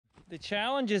The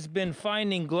challenge has been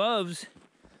finding gloves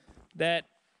that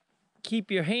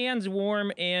keep your hands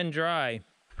warm and dry.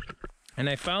 And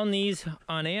I found these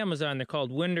on Amazon. They're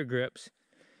called winter grips.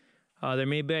 They're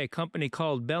made by a company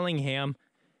called Bellingham,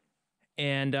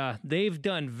 and they've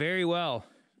done very well.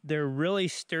 They're really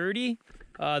sturdy.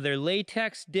 They're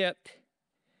latex dipped,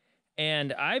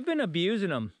 and I've been abusing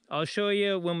them. I'll show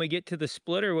you when we get to the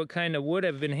splitter what kind of wood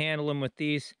I've been handling with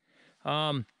these.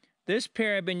 This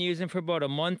pair I've been using for about a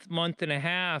month and a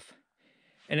half,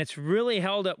 and it's really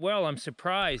held up well. I'm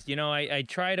surprised. You know, I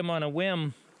tried them on a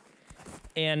whim,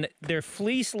 and they're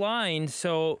fleece lined,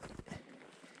 so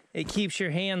it keeps your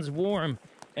hands warm.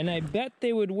 And I bet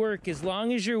they would work as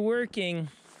long as you're working.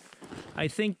 I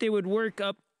think they would work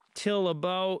up till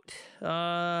about,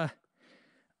 I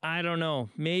don't know,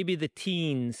 maybe the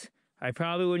teens. I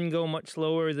probably wouldn't go much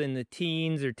lower than the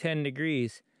teens or 10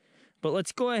 degrees. But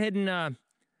let's go ahead and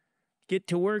get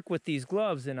to work with these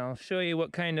gloves, and I'll show you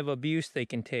what kind of abuse they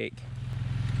can take.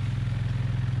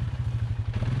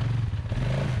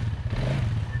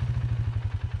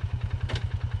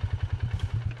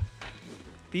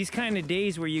 These kind of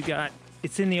days where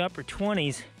it's in the upper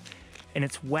 20s and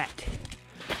it's wet,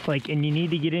 and you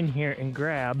need to get in here and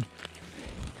grab,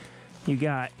 you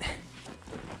got,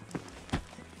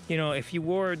 you know, if you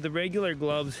wore the regular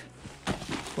gloves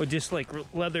with just like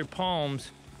leather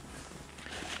palms,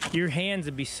 your hands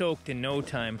would be soaked in no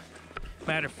time.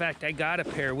 Matter of fact, I got a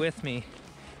pair with me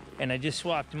and I just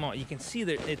swapped them out. You can see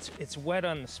that it's wet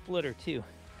on the splitter too.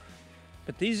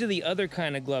 But these are the other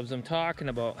kind of gloves I'm talking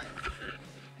about.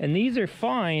 And these are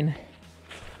fine.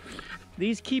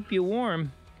 These keep you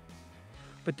warm,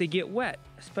 but they get wet,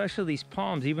 especially these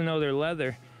palms, even though they're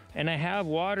leather. And I have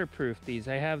waterproofed these.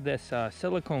 I have this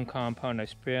silicone compound I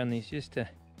spray on these just to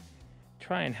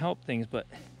try and help things, but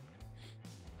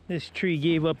this tree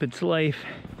gave up its life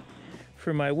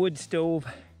for my wood stove.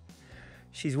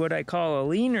 She's what I call a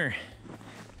leaner.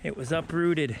 It was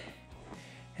uprooted,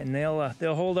 and they'll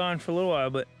hold on for a little while,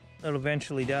 but it'll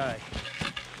eventually die.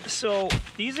 So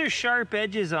these are sharp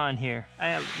edges on here. I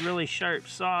have really sharp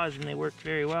saws and they work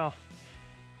very well.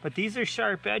 But these are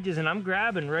sharp edges, and I'm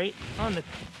grabbing right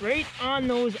on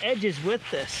those edges with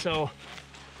this. So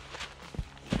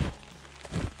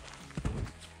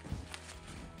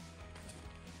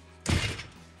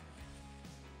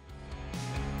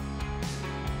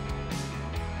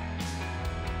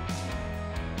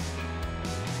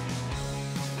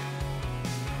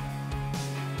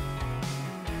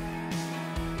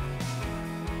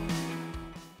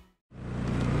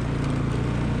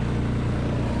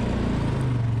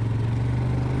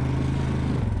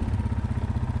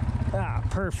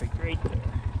perfect right there.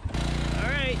 All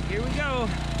right, here we go.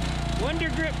 Wonder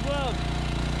grip glove.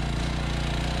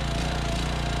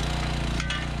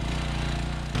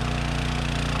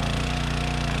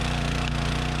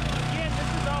 Again, this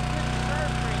is all pretty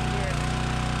sharp right here.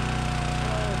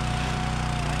 So,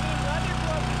 I mean, leather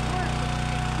gloves work, but you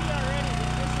can see already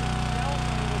that this is developed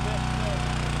a little bit. So,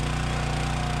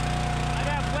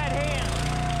 I'd have wet hands.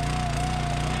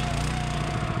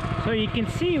 So you can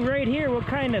see right here what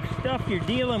kind of stuff you're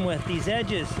dealing with, these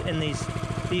edges and these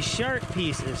sharp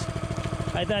pieces.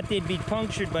 I thought they'd be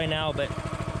punctured by now, but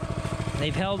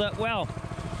they've held up well.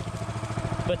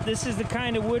 But this is the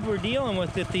kind of wood we're dealing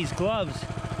with these gloves.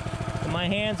 And my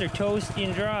hands are toasty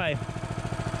and dry.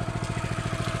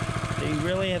 They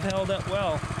really have held up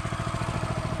well.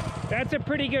 That's a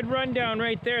pretty good rundown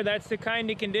right there. That's the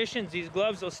kind of conditions these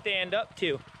gloves will stand up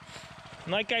to.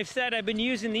 And like I've said, I've been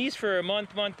using these for a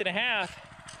month and a half,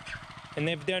 and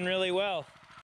they've done really well.